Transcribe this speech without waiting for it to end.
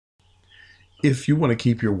If you want to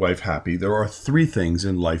keep your wife happy, there are 3 things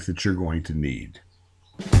in life that you're going to need.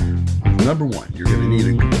 Number 1, you're going to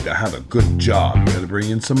need to have a good job. You got to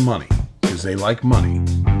bring in some money because they like money.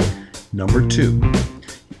 Number 2,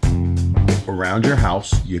 around your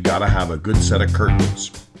house, you got to have a good set of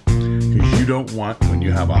curtains. Because you don't want, when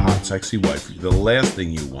you have a hot, sexy wife, the last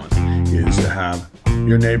thing you want is to have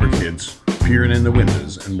your neighbor kids peering in the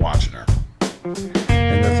windows and watching her.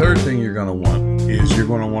 And the third thing you're going to want is you're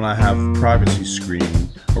going to want to have privacy screening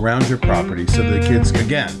around your property so the kids,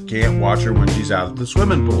 again, can't watch her when she's out at the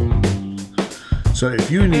swimming pool. So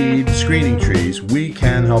if you need screening trees, we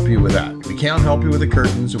can help you with that. We can't help you with the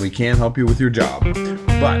curtains and we can't help you with your job,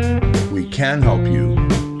 but we can help you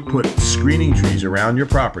put screening trees around your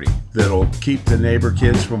property that'll keep the neighbor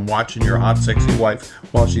kids from watching your hot, sexy wife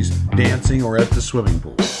while she's dancing or at the swimming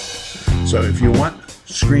pool. So if you want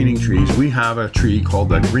screening trees, we have a tree called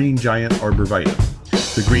the green giant arborvitae.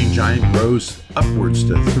 The green giant grows upwards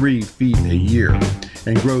to 3 feet a year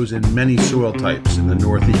and grows in many soil types in the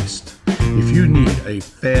Northeast. If you need a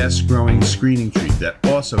fast-growing screening tree that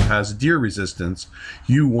also has deer resistance,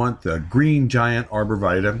 you want the green giant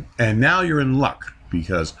arborvitae, and now you're in luck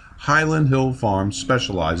because Highland Hill Farm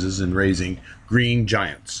specializes in raising green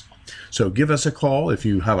giants. So give us a call if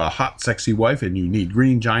you have a hot, sexy wife and you need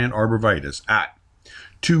green giant arborvitae at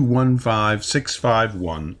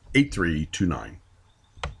 215-651-8329.